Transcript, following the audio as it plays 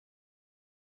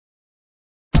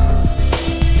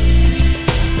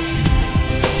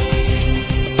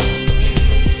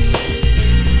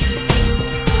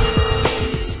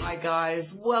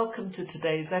guys, welcome to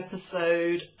today's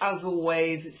episode. As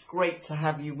always, it's great to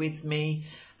have you with me,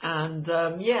 and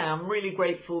I'm really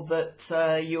grateful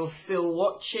that you're still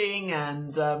watching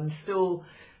and still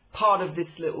part of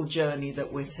this little journey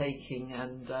that we're taking,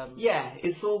 and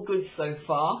it's all good so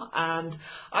far, and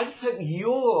I just hope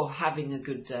you're having a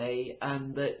good day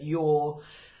and that you're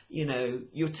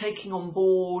taking on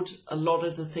board a lot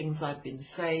of the things I've been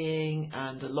saying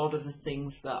and a lot of the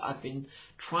things that I've been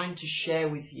trying to share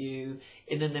with you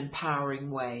in an empowering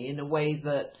way, in a way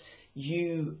that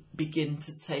you begin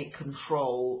to take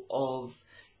control of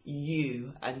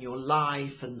you and your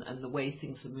life and the way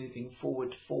things are moving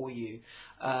forward for you.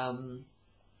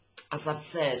 As I've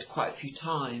said quite a few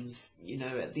times,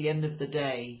 at the end of the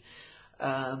day,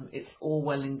 it's all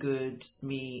well and good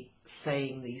me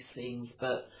saying these things,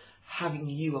 but having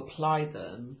you apply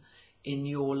them in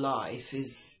your life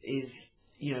is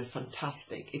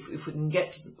fantastic. If we can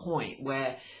get to the point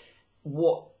where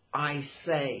what I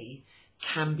say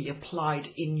can be applied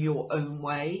in your own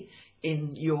way,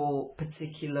 in your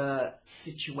particular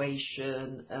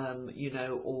situation,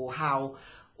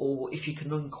 or if you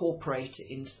can incorporate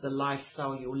it into the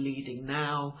lifestyle you're leading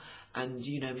now, and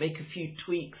make a few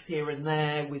tweaks here and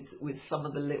there with some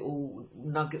of the little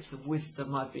nuggets of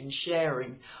wisdom I've been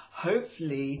sharing,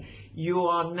 hopefully you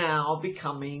are now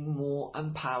becoming more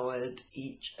empowered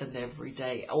each and every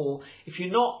day. Or if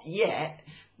you're not yet,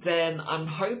 then I'm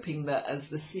hoping that as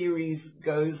the series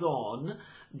goes on,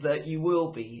 that you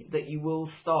will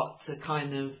start to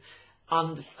kind of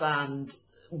understand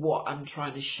what I'm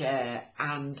trying to share.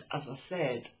 And as I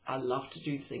said, I love to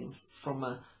do things from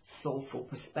a soulful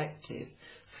perspective.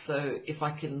 So if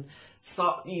I can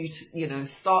start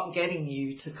getting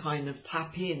you to kind of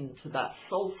tap into that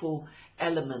soulful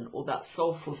element or that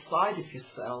soulful side of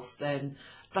yourself, then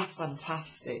that's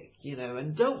fantastic,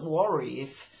 and don't worry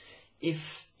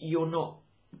if you're not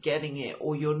getting it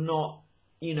or you're not,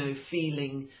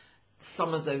 feeling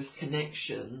some of those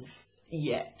connections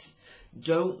yet.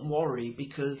 Don't worry,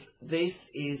 because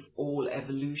this is all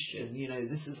evolution,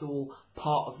 this is all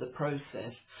part of the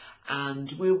process,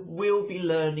 and we'll be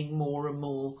learning more and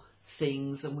more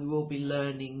things, and we will be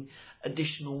learning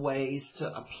additional ways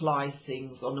to apply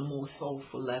things on a more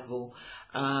soulful level.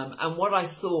 And what I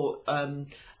thought,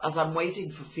 as I'm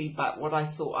waiting for feedback, what I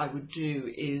thought I would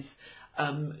do is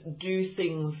do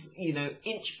things,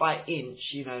 inch by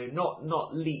inch,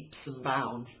 not leaps and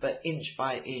bounds, but inch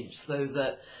by inch, so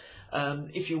that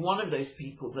if you're one of those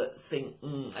people that think,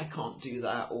 I can't do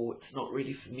that, or it's not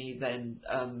really for me, then,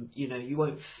 you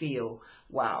won't feel,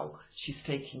 wow, she's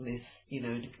taking this, in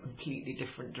a completely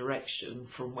different direction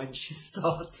from when she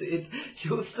started.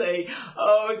 You'll say,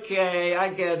 oh, okay,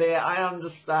 I get it, I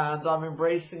understand, I'm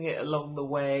embracing it along the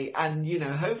way. And,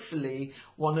 hopefully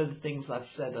one of the things I've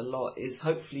said a lot is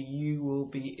hopefully you will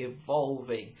be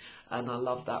evolving. And I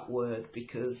love that word,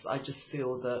 because I just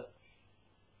feel that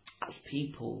as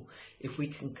people, if we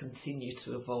can continue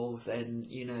to evolve, then,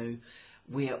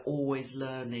 we are always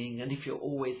learning. And if you're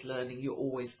always learning, you're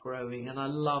always growing. And I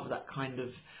love that kind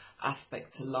of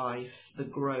aspect to life, the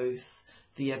growth,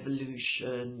 the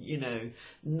evolution,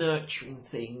 nurturing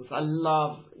things. I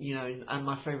love, and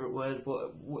my favourite word,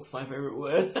 what's my favourite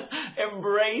word?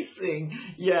 Embracing.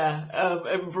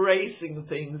 Embracing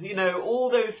things, all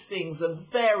those things are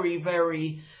very,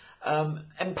 very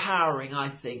empowering, I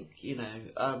think.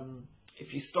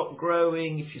 If you stop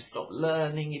growing, if you stop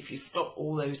learning, if you stop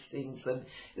all those things, then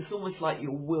it's almost like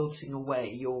you're wilting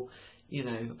away.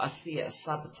 I see it as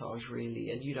sabotage,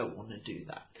 really, and you don't want to do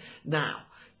that. Now,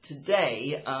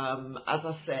 today, as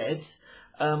I said,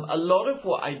 a lot of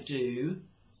what I do,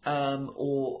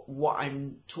 or what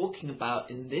I'm talking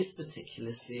about in this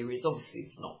particular series, obviously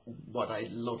it's not a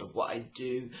lot of what I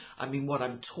do. I mean, what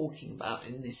I'm talking about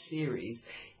in this series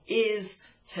is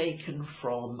taken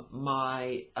from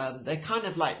my, they're kind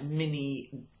of like mini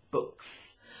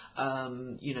books,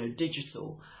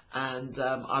 digital, and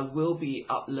I will be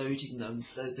uploading them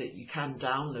so that you can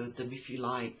download them if you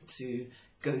like to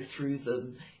go through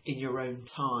them in your own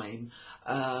time.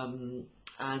 And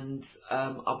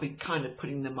I'll be kind of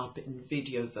putting them up in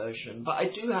video version, but I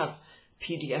do have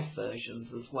PDF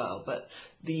versions as well, but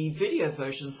the video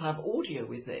versions have audio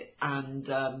with it, and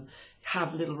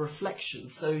have little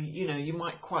reflections, so you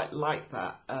might quite like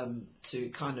that, to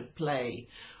kind of play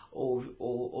or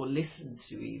listen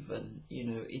to, even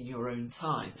in your own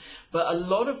time. But a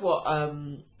lot of what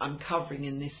I'm covering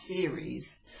in this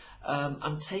series,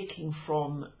 I'm taking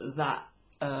from that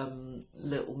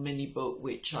little mini book,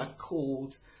 which I've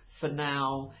called for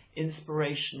now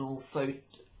Inspirational Photo.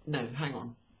 No, hang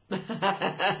on.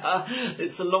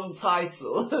 It's a long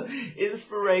title.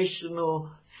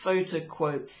 Inspirational photo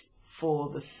quotes for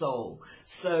the soul.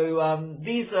 So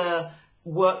these are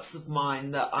works of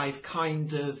mine that I've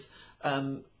kind of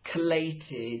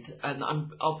collated, and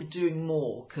I'll be doing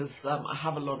more because I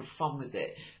have a lot of fun with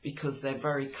it, because they're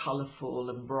very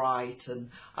colourful and bright, and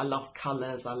I love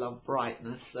colours, I love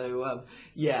brightness. So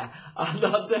yeah,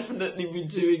 I'll definitely be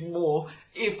doing more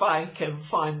if I can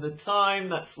find the time.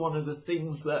 That's one of the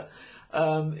things that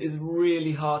is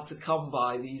really hard to come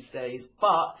by these days,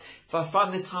 but if I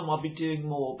find the time I'll be doing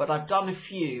more. But I've done a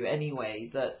few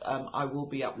anyway that I will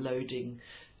be uploading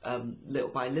little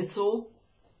by little,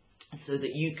 so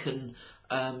that you can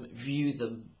view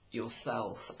them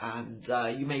yourself, and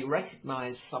you may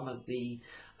recognise some of the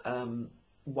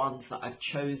ones that I've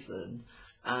chosen,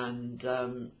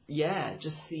 and yeah,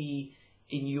 just see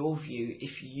in your view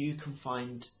if you can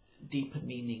find deeper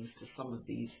meanings to some of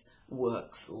these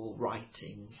works or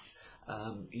writings.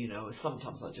 You know,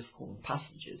 sometimes I just call them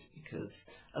passages, because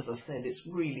as I said, it's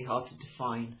really hard to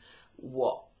define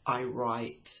what I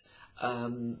write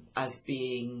as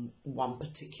being one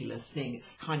particular thing.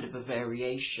 It's kind of a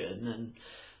variation, and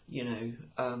you know,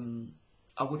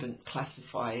 I wouldn't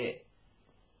classify it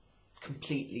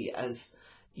completely as,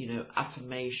 you know,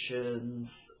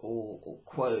 affirmations or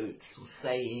quotes or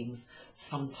sayings.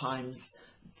 Sometimes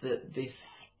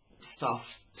this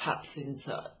stuff taps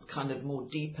into kind of more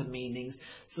deeper meanings,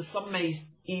 so some may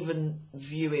even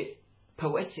view it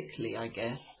poetically, I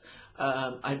guess.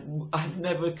 I've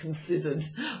never considered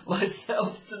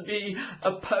myself to be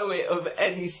a poet of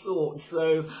any sort,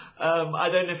 so I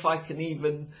don't know if I can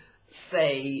even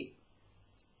say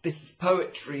this is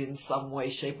poetry in some way,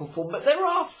 shape or form, but there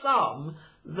are some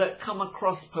that come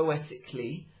across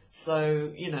poetically,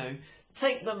 so, you know,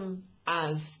 take them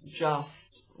as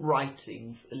just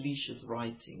writings, Alicia's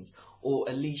writings, or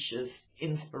Alicia's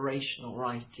inspirational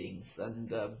writings,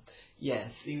 and yeah,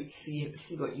 see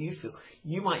what you feel.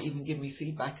 You might even give me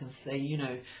feedback and say, you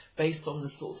know, based on the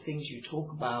sort of things you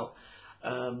talk about,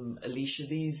 Alicia,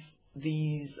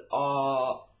 these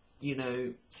are, you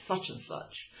know, such and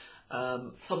such.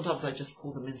 Sometimes I just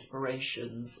call them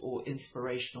inspirations or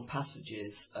inspirational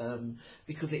passages,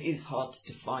 because it is hard to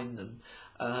define them.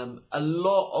 A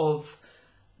lot of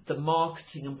the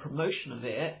marketing and promotion of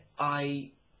it,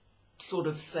 I sort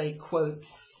of say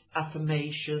quotes,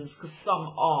 affirmations, because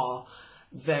some are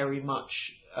very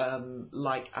much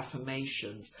like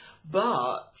affirmations,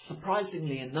 but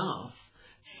surprisingly enough,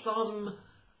 some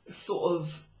sort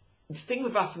of, the thing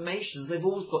with affirmations, they've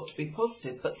always got to be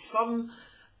positive, but some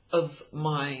of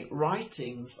my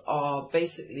writings are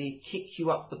basically kick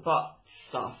you up the butt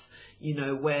stuff, you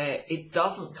know, where it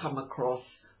doesn't come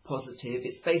across positive.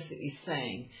 It's basically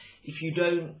saying, if you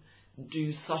don't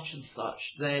do such and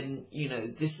such, then, you know,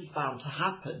 this is bound to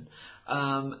happen.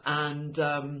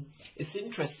 It's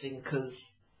interesting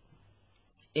because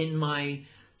in my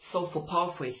Soulful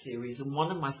Pathway series, in one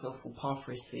of my Soulful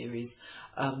Pathway series,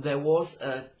 there was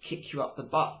a kick you up the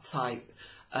butt type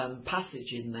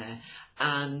passage in there,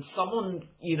 and someone,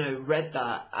 you know, read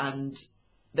that, and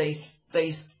they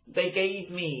gave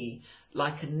me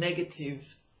like a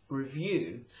negative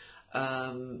review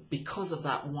because of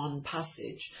that one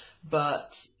passage,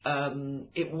 but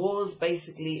it was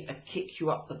basically a kick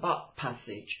you up the butt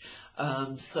passage.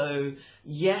 So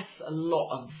yes, a lot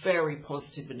are very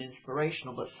positive and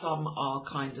inspirational, but some are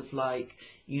kind of like,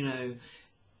 you know,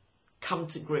 come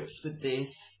to grips with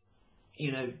this,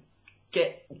 you know,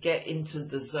 get into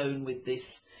the zone with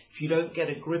this. If you don't get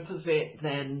a grip of it,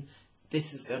 then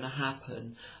this is going to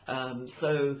happen.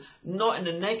 So not in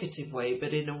a negative way,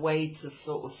 but in a way to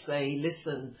sort of say,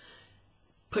 listen,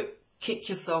 kick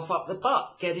yourself up the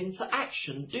butt, get into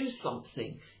action, do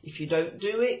something. If you don't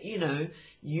do it, you know,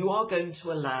 you are going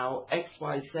to allow X,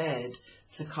 Y, Z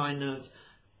to kind of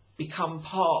become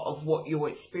part of what your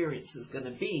experience is going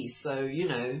to be. So, you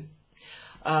know,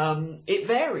 it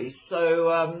varies.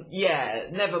 So, yeah,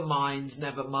 never mind,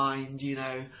 you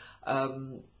know,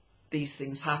 these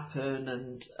things happen,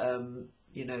 and,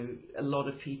 you know, a lot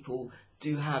of people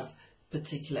do have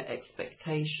particular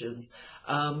expectations.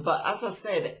 But as I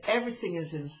said, everything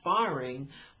is inspiring,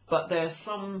 but there are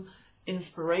some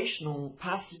inspirational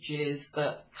passages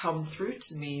that come through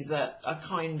to me that are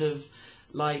kind of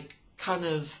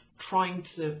trying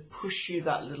to push you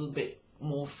that little bit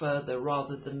more further,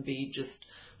 rather than be just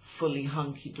fully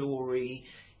hunky-dory,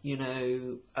 you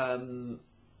know,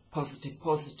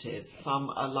 positive. Some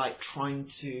are like trying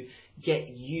to get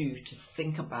you to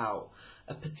think about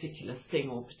a particular thing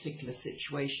or particular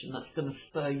situation that's going to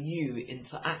spur you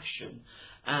into action.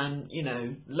 And, you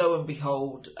know, lo and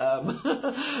behold,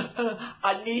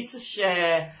 I need to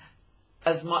share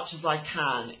as much as I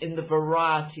can in the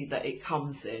variety that it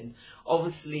comes in.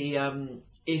 Obviously,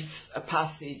 if a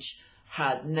passage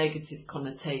had negative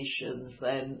connotations,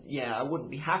 then yeah, I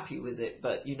wouldn't be happy with it.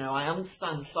 But, you know, I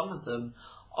understand some of them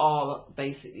are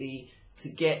basically to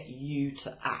get you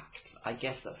to act. I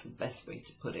guess that's the best way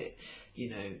to put it. You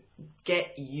know,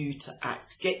 get you to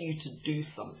act, get you to do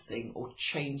something or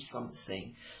change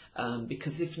something.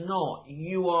 Because if not,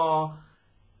 you are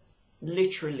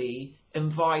literally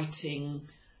inviting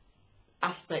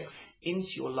aspects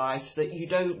into your life that you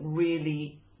don't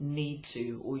really need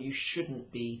to, or you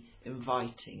shouldn't be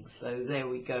inviting. So there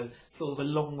we go, sort of a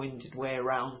long-winded way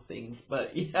around things,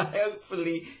 but yeah,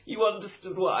 hopefully you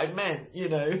understood what I meant. You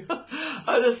know,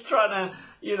 I'm just trying to,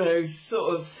 you know,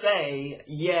 sort of say,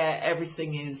 yeah,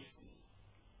 everything is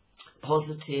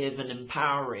positive and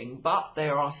empowering, but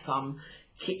there are some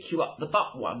kick you up the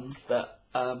butt ones that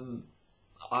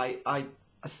I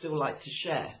still like to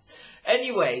share.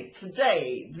 Anyway,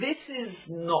 today, this is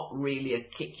not really a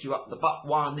kick you up the butt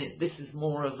one. This is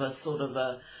more of a sort of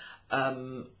a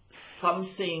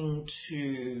something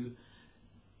to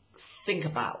think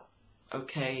about,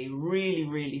 okay? Really,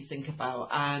 really think about.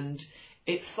 And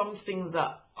it's something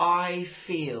that I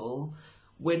feel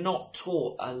we're not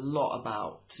taught a lot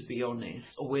about, to be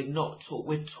honest, or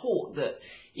we're taught that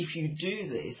if you do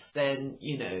this, then,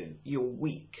 you know, you're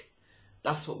weak.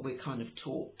 That's what we're kind of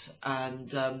taught.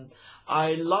 And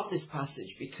I love this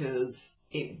passage because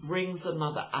it brings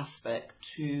another aspect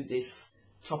to this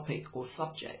topic or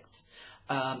subject.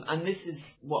 And this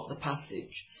is what the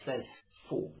passage says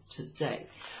for today.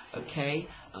 Okay,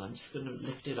 and I'm just going to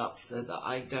lift it up so that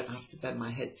I don't have to bend my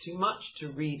head too much to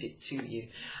read it to you.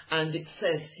 And it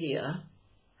says here,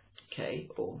 okay,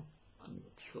 or I'm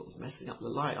sort of messing up the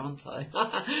light, aren't I?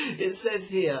 It says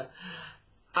here,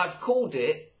 I've called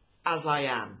it As I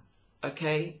Am.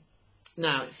 Okay,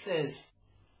 now it says,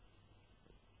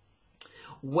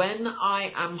 when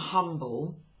I am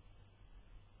humble,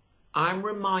 I'm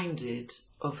reminded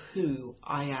of who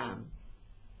I am.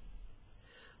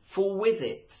 For with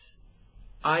it,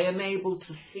 I am able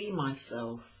to see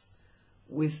myself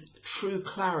with true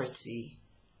clarity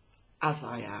as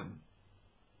I am.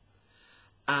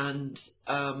 And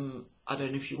I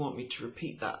don't know if you want me to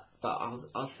repeat that, but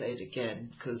I'll say it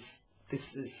again, because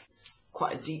this is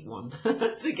quite a deep one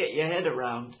to get your head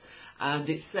around. And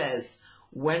it says,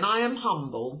 when I am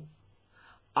humble,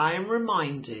 I am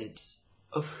reminded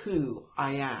of who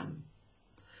I am.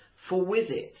 For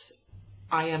with it,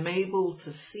 I am able to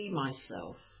see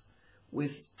myself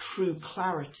with true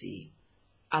clarity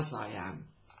as I am.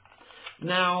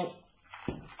 Now,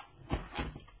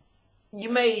 you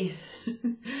may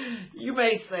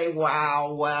say,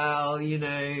 wow, well, you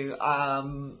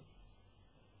know,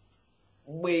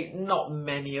 not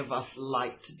many of us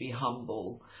like to be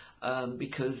humble,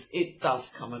 because it does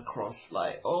come across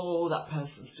like, oh, that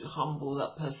person's too humble,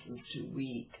 that person's too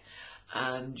weak.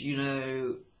 And, you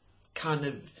know, kind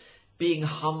of being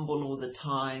humble all the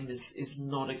time is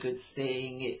not a good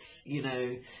thing. It's, you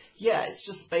know, yeah, it's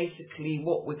just basically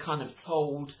what we're kind of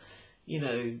told, you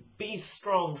know, be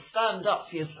strong, stand up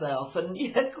for yourself. And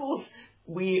yeah, of course,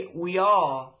 we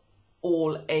are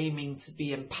all aiming to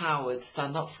be empowered,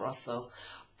 stand up for ourselves.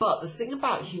 But the thing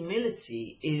about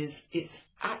humility is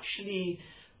it's actually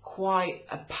quite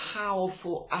a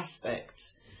powerful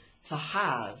aspect to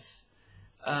have,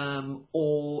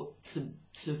 or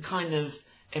to kind of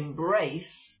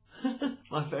embrace,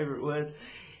 my favourite word,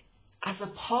 as a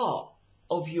part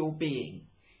of your being.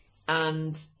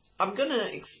 And I'm going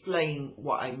to explain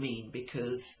what I mean,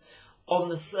 because on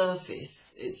the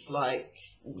surface, it's like,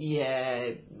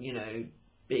 yeah, you know,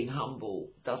 being humble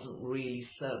doesn't really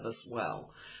serve us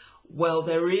well. Well,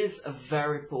 there is a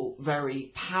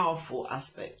very powerful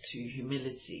aspect to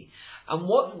humility. And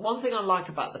one thing I like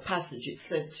about the passage, it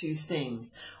said two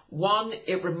things. One,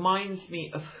 it reminds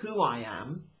me of who I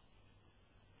am.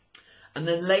 And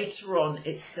then later on,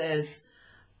 it says,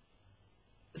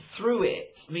 through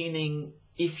it, meaning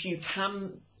if you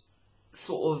can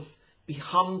sort of be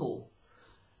humble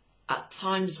at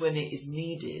times when it is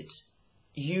needed,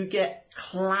 you get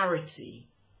clarity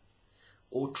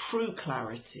or true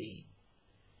clarity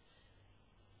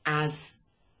as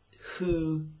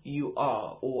who you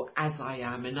are, or as I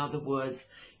am. In other words,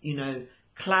 you know,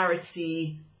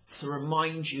 clarity to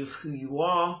remind you of who you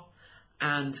are,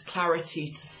 and clarity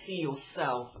to see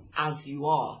yourself as you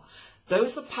are.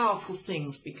 Those are powerful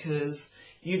things, because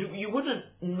you wouldn't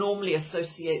normally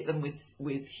associate them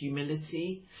with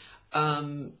humility.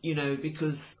 you know,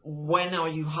 because when are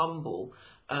you humble?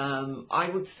 I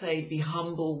would say be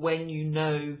humble when you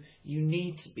know you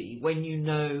need to be, when you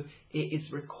know it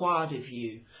is required of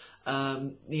you.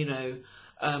 You know,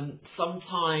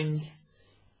 sometimes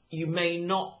you may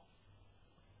not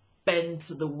bend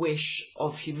to the wish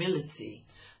of humility,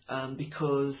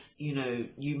 because, you know,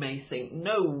 you may think,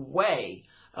 no way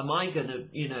am I going to,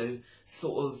 you know,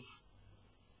 sort of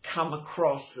come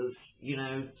across as, you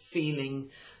know, feeling,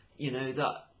 you know,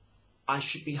 that I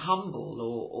should be humble,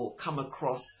 or come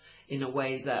across in a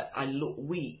way that I look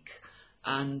weak.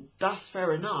 And that's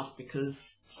fair enough,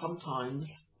 because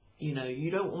sometimes, you know,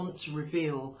 you don't want to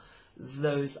reveal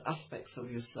those aspects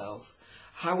of yourself.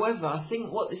 However, I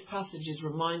think what this passage is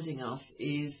reminding us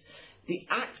is the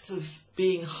act of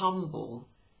being humble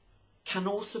can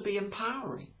also be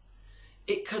empowering.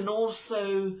 It can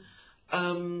also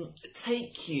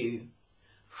take you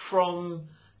from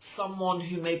someone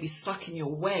who may be stuck in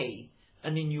your way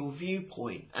and in your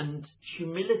viewpoint, and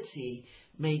humility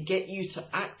may get you to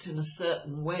act in a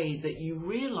certain way that you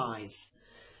realize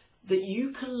that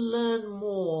you can learn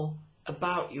more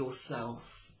about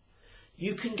yourself.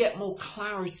 You can get more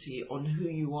clarity on who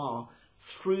you are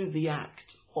through the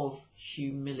act of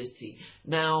humility.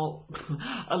 Now,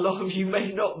 a lot of you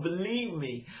may not believe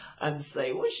me and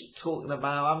say, what's she talking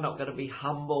about? I'm not going to be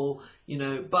humble, you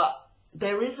know, but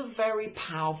there is a very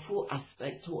powerful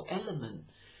aspect or element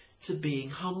to being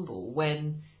humble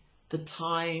when the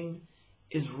time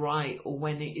is right, or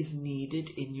when it is needed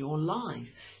in your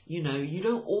life. You know, you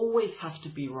don't always have to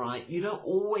be right. You don't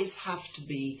always have to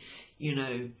be, you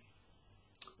know,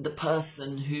 the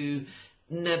person who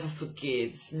never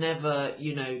forgives, never,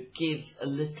 you know, gives a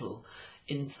little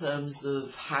in terms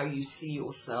of how you see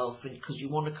yourself, and because you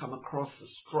want to come across as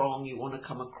strong, you want to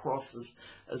come across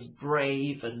as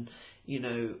brave and, you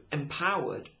know,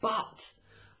 empowered. But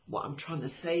what I'm trying to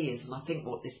say is, and I think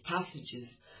what this passage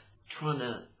is trying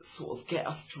to sort of get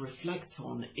us to reflect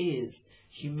on, is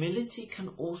humility can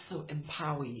also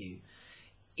empower you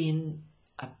in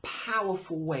a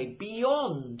powerful way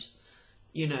beyond,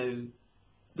 you know,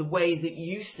 the way that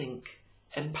you think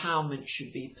empowerment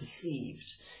should be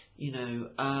perceived, you know.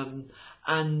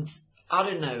 And I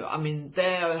don't know, I mean,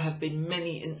 there have been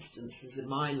many instances in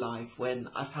my life when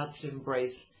I've had to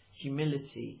embrace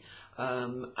humility,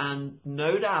 and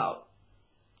no doubt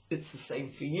it's the same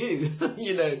for you.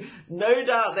 You know, no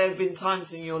doubt there have been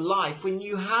times in your life when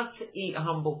you had to eat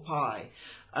humble pie,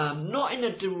 not in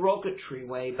a derogatory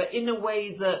way, but in a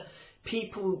way that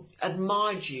people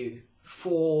admired you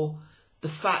for the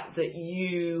fact that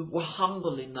you were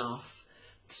humble enough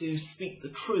to speak the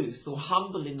truth, or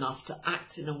humble enough to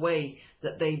act in a way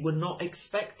that they were not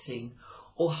expecting,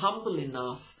 or humble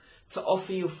enough to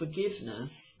offer your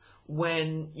forgiveness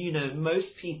when, you know,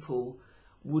 most people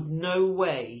would no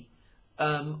way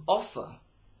offer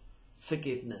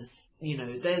forgiveness. You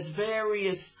know, there's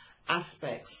various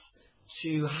aspects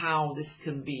to how this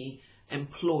can be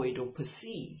employed or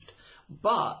perceived.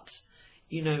 But,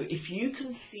 you know, if you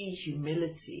can see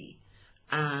humility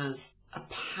as a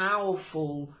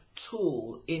powerful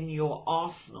tool in your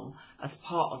arsenal as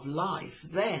part of life,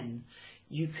 then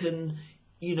you can,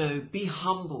 you know, be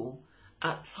humble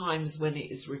at times when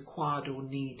it is required or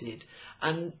needed,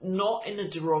 and not in a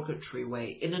derogatory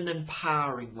way, in an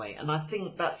empowering way. And I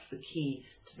think that's the key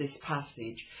to this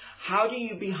passage. How do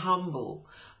you be humble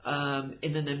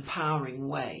in an empowering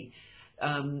way?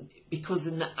 Because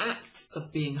in the act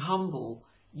of being humble,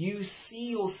 you see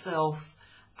yourself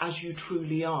as you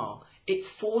truly are. It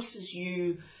forces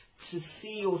you to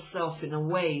see yourself in a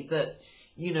way that,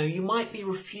 you know, you might be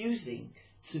refusing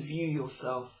to view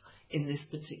yourself in this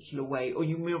particular way, or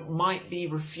you might be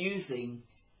refusing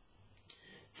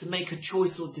to make a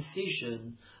choice or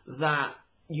decision that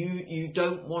you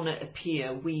don't want to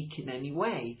appear weak in any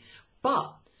way.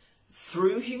 But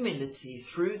through humility,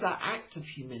 through that act of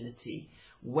humility,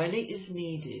 when it is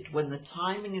needed, when the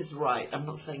timing is right, I'm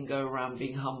not saying go around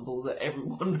being humble that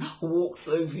everyone walks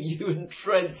over you and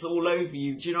treads all over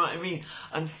you. Do you know what I mean?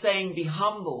 I'm saying be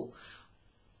humble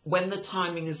when the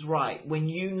timing is right, when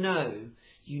you know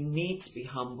you need to be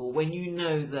humble, when you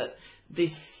know that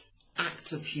this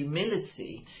act of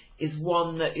humility is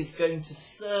one that is going to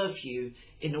serve you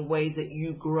in a way that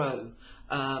you grow,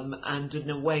 and in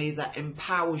a way that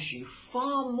empowers you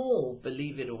far more,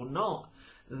 believe it or not,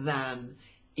 than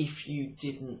if you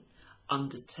didn't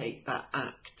undertake that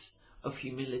act of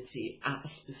humility at a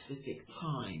specific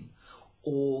time,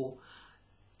 or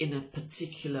in a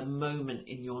particular moment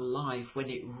in your life when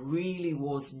it really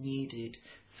was needed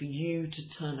for you to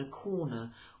turn a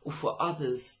corner, or for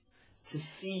others to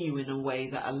see you in a way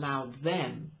that allowed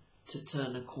them to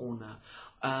turn a corner,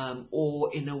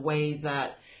 or in a way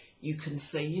that you can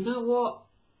say, you know what,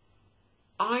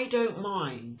 I don't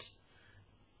mind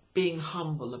being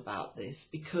humble about this,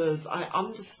 because I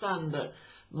understand that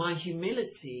my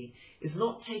humility is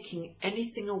not taking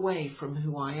anything away from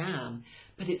who I am,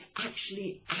 but it's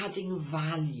actually adding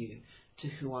value to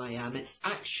who I am. It's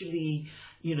actually,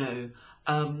 you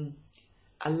know,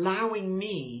 allowing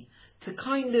me to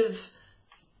kind of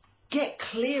get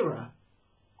clearer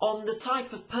on the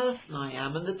type of person I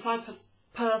am and the type of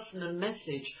person and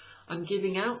message I'm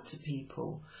giving out to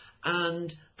people.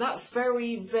 And that's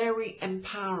very, very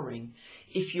empowering.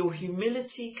 If your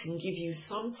humility can give you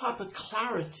some type of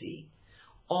clarity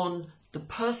on the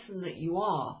person that you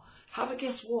are, have a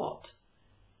guess what?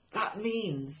 That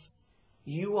means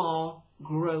you are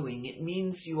growing. It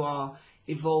means you are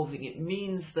evolving. It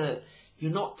means that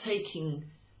you're not taking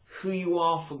who you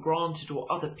are for granted or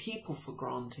other people for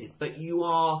granted, but you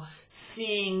are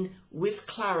seeing with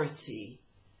clarity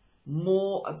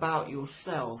more about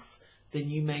yourself than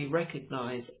you may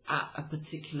recognize at a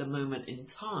particular moment in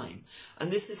time.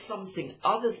 And this is something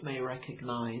others may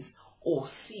recognize or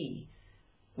see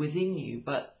within you,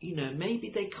 but, you know, maybe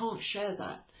they can't share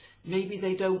that. Maybe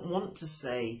they don't want to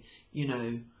say, you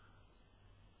know,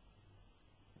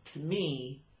 to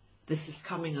me, this is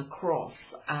coming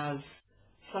across as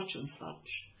such and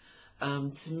such.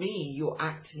 To me, you're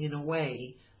acting in a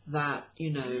way that,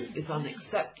 you know, is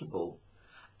unacceptable,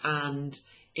 and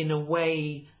in a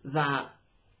way that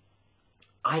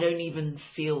I don't even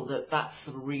feel that that's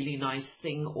a really nice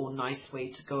thing or nice way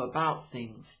to go about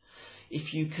things.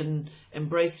 If you can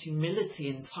embrace humility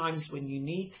in times when you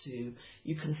need to,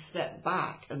 you can step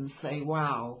back and say,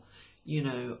 wow, you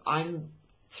know, I'm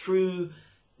through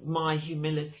my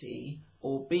humility,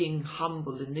 or being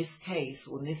humble in this case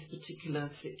or in this particular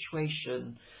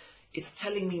situation, it's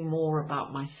telling me more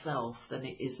about myself than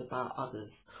it is about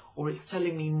others, or it's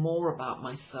telling me more about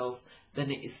myself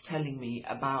than it is telling me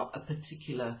about a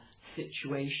particular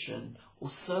situation or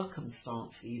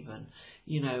circumstance even,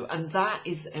 you know, and that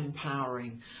is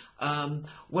empowering.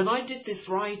 When I did this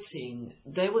writing,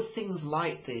 there were things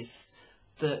like this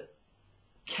that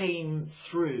came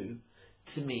through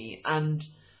to me, and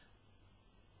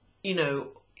you know,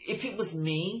 if it was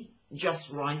me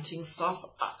just writing stuff,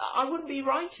 I wouldn't be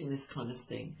writing this kind of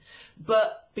thing.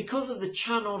 But because of the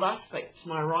channeled aspect to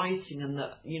my writing and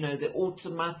the, you know, the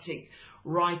automatic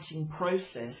writing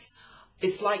process,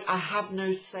 it's like I have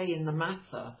no say in the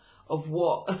matter of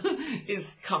what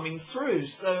is coming through.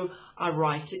 So I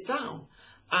write it down.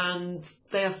 And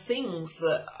there are things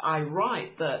that I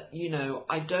write that, you know,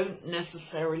 I don't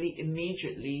necessarily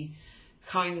immediately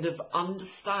kind of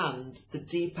understand the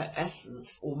deeper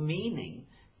essence or meaning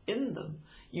in them.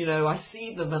 You know, I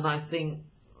see them and I think,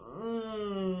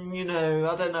 you know,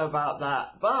 I don't know about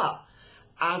that. But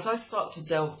as I start to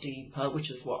delve deeper,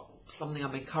 which is something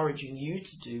I'm encouraging you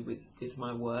to do with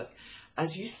my work,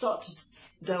 as you start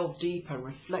to delve deeper and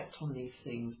reflect on these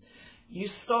things, you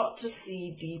start to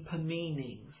see deeper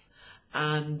meanings.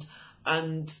 And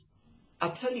I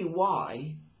tell you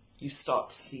why you start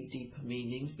to see deeper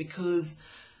meanings, because,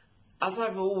 as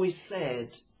I've always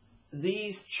said,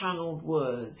 these channeled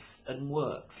words and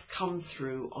works come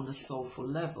through on a soulful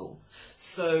level.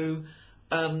 So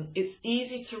it's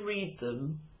easy to read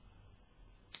them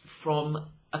from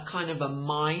a kind of a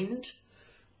mind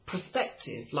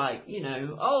perspective, like, you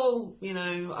know, oh, you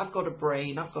know, I've got a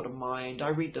brain, I've got a mind, I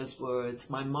read those words,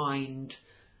 my mind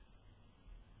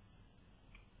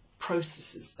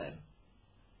processes them,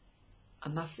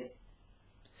 and that's it.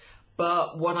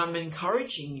 But what I'm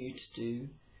encouraging you to do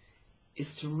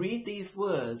is to read these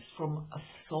words from a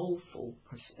soulful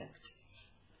perspective,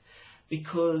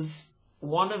 because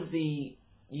one of the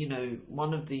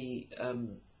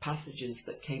passages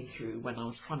that came through when I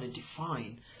was trying to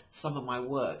define some of my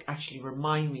work actually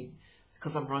remind me,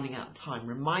 because I'm running out of time,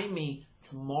 remind me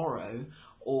tomorrow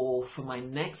or for my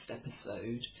next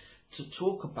episode to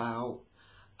talk about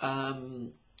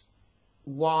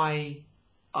why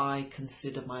I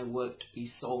consider my work to be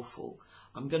soulful.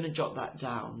 I'm going to jot that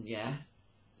down, yeah,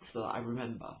 so that I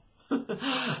remember.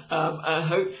 And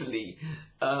hopefully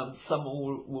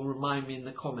someone will remind me in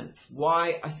the comments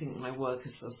why I think my work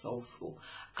is so soulful.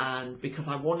 And because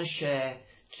I want to share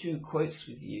 2 quotes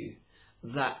with you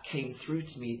that came through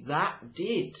to me that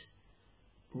did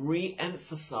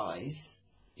re-emphasize,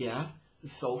 yeah, the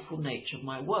soulful nature of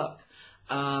my work.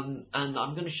 And I'm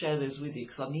going to share those with you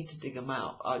because I need to dig them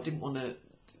out. I didn't want to,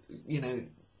 you know,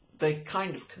 they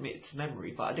kind of commit to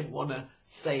memory, but I didn't want to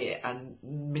say it and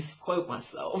misquote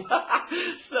myself.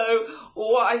 So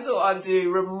what I thought I'd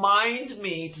do, remind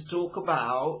me to talk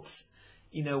about,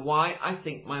 You know why? I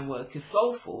think my work is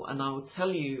soulful, and I will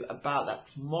tell you about that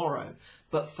tomorrow.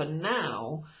 But for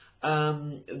now,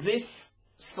 this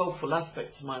soulful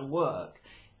aspect to my work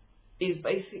is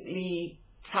basically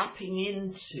tapping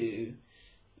into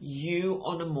you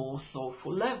on a more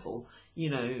soulful level.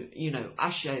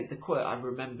 Actually, the quote I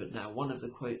remembered now, one of the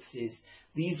quotes is,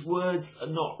 "These words are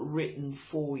not written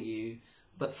for you,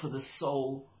 but for the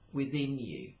soul within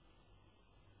you."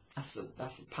 That's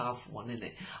a powerful one, isn't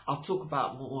it? I'll talk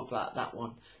more about that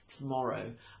one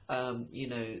tomorrow.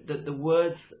 That the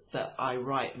words that I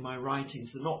write in my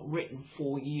writings are not written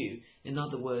for you. In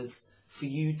other words, for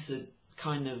you to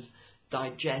kind of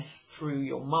digest through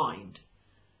your mind,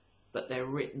 but they're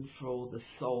written for the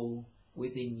soul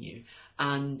within you.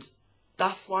 And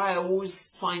that's why I always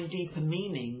find deeper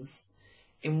meanings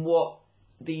in what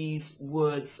these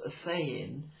words are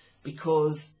saying,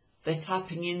 because they're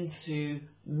tapping into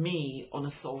me on a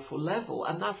soulful level.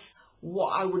 And that's what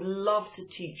I would love to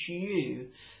teach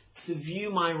you, to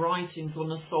view my writings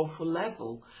on a soulful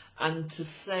level and to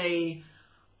say,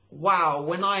 wow,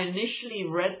 when I initially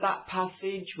read that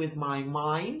passage with my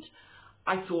mind,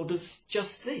 I thought of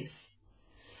just this.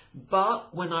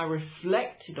 But when I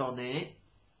reflected on it,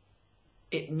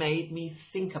 it made me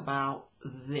think about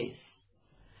this.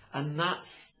 And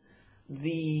that's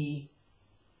the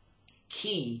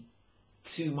key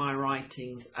to my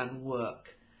writings and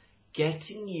work,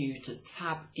 getting you to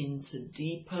tap into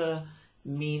deeper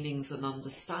meanings and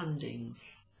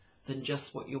understandings than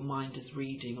just what your mind is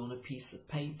reading on a piece of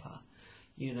paper,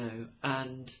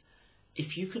 and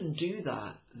if you can do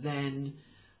that, then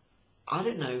I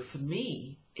don't know, for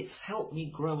me, it's helped me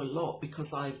grow a lot,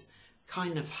 because I've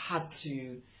kind of had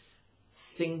to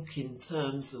think in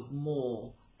terms of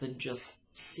more than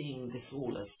just seeing this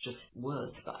all as just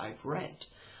words that I've read.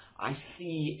 I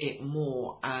see it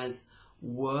more as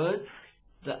words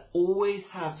that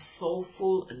always have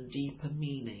soulful and deeper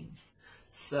meanings.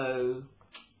 So,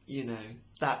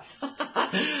 that's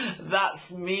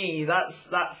that's me.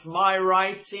 That's my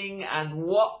writing and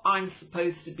what I'm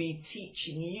supposed to be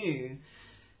teaching you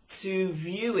to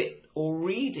view it or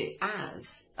read it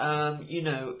as.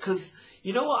 Because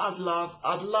you know what I'd love?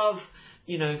 I'd love,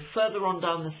 further on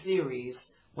down the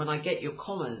series, when I get your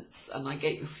comments and I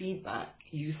get your feedback,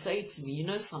 you say to me,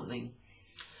 something,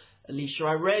 Alicia,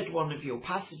 I read one of your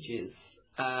passages,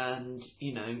 and,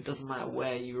 it doesn't matter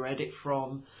where you read it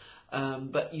from,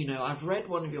 but, I've read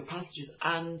one of your passages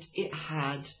and it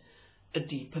had a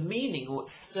deeper meaning, or it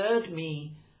stirred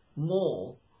me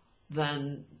more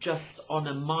than just on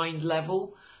a mind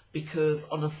level, because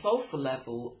on a soulful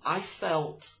level, I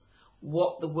felt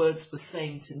what the words were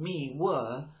saying to me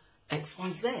were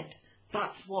XYZ.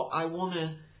 That's what I want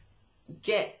to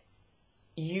get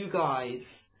you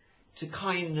guys to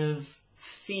kind of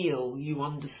feel you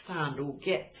understand or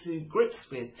get to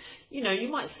grips with. You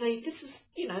might say, this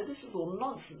is all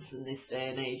nonsense in this day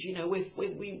and age.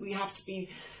 We have to be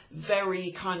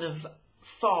very kind of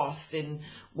fast in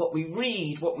what we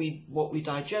read, what we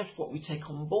digest, what we take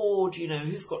on board.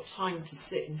 Who's got time to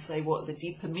sit and say what are the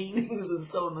deeper meanings and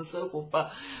so on and so forth.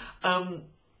 But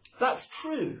that's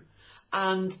true.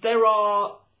 And there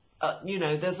are,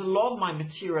 there's a lot of my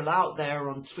material out there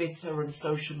on Twitter and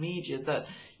social media that,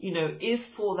 is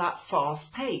for that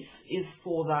fast pace, is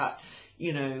for that,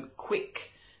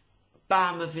 quick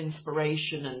bam of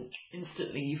inspiration and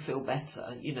instantly you feel better,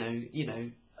 and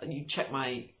you check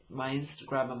my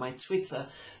Instagram and my Twitter.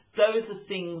 Those are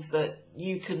things that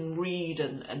you can read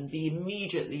and be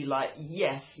immediately like,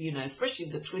 yes, especially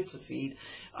the Twitter feed.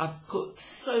 I've put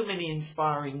so many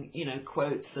inspiring,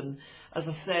 quotes. And as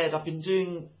I said, I've been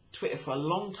doing Twitter for a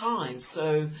long time.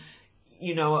 So,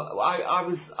 I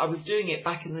was doing it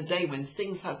back in the day when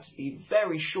things had to be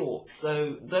very short.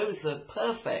 So those are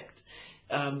perfect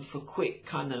for quick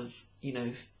kind of,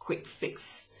 quick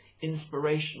fix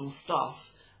inspirational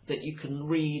stuff that you can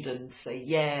read and say,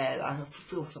 yeah, I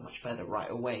feel so much better right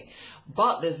away.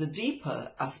 But there's a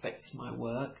deeper aspect to my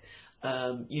work,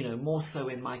 more so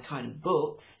in my kind of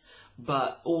books,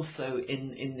 but also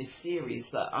in this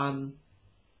series that I'm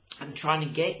trying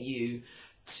to get you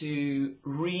to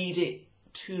read it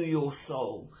to your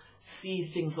soul, see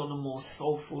things on a more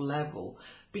soulful level.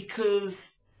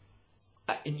 Because,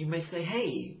 and you may say,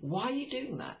 hey, why are you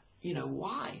doing that?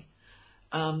 Why?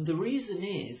 The reason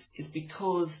is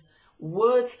because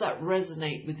words that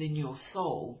resonate within your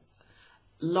soul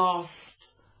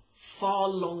last far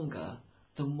longer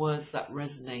than words that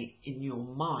resonate in your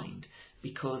mind.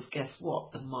 Because guess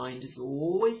what? The mind is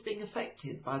always being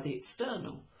affected by the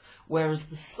external, whereas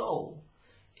the soul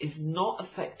is not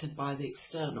affected by the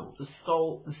external. The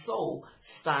soul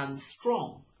stands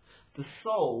strong. The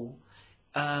soul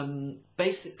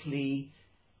basically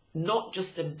not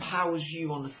just empowers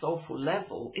you on a soulful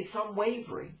level, it's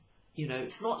unwavering. You know,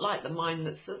 it's not like the mind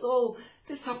that says, oh,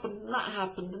 this happened and that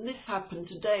happened and this happened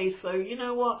today, so you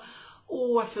know what,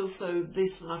 oh, I feel so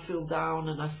this and I feel down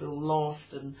and I feel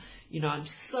lost and, you know, I'm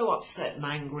so upset and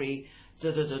angry,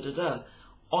 da da da da da.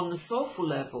 On the soulful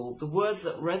level, the words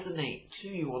that resonate to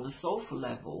you on a soulful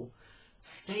level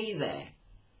stay there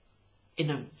in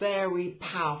a very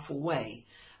powerful way.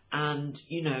 And,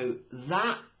 you know,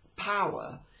 that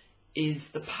power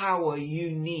is the power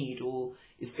you need, or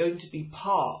is going to be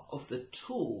part of the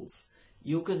tools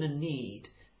you're going to need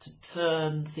to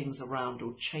turn things around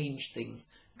or change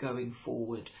things going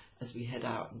forward as we head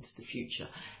out into the future.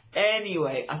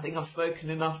 Anyway, I think I've spoken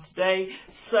enough today.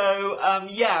 So,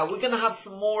 yeah, we're going to have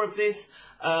some more of this.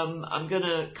 I'm going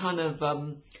to kind of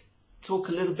talk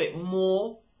a little bit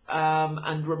more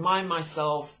and remind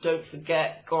myself, don't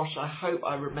forget, gosh, I hope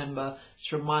I remember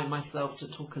to remind myself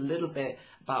to talk a little bit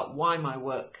about why my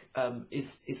work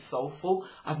is soulful.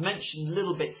 I've mentioned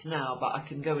little bits now, but I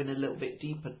can go in a little bit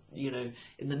deeper, you know,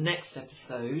 in the next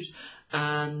episode.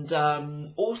 And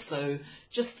also,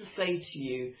 just to say to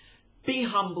you, be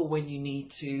humble when you need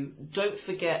to. Don't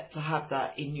forget to have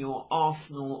that in your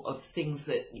arsenal of things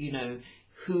that, you know,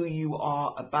 who you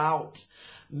are about.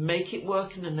 Make it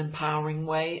work in an empowering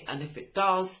way. And if it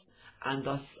does, and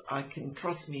I can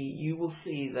trust me, you will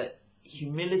see that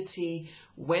humility,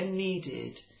 when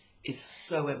needed, is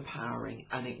so empowering,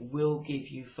 and it will give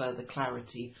you further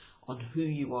clarity on who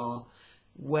you are,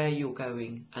 where you're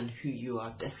going, and who you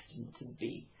are destined to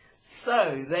be.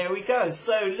 So there we go.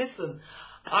 So listen,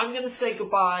 I'm going to say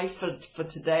goodbye for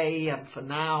today and for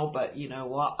now, but you know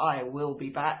what? I will be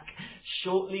back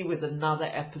shortly with another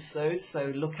episode, so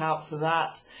look out for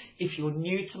that. If you're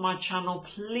new to my channel,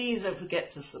 please don't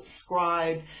forget to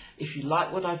subscribe. If you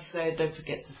like what I've said, don't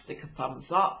forget to stick a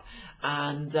thumbs up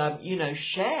and, you know,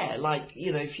 share. Like,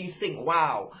 you know, if you think,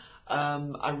 wow,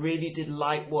 I really did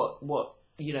like what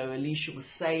you know, Alicia was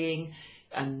saying,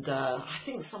 and I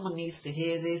think someone needs to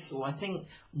hear this, or I think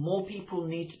more people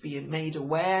need to be made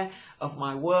aware of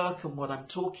my work and what I'm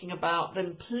talking about,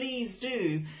 then please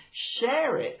do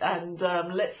share it, and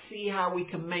let's see how we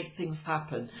can make things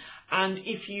happen. And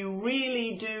if you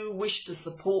really do wish to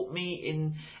support me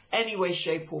in any way,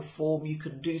 shape or form, you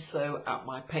can do so at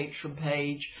my Patreon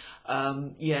page.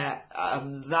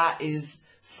 That is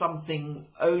something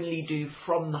only do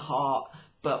from the heart.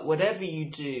 But whatever you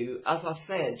do, as I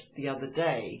said the other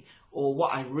day, or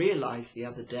what I realised the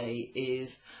other day,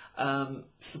 is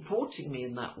supporting me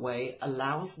in that way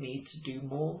allows me to do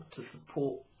more to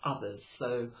support others.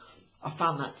 So I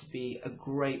found that to be a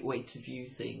great way to view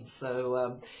things.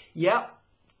 So, yeah,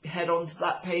 head on to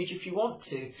that page if you want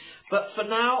to. But for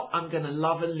now, I'm going to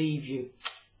love and leave you.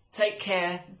 Take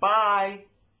care. Bye.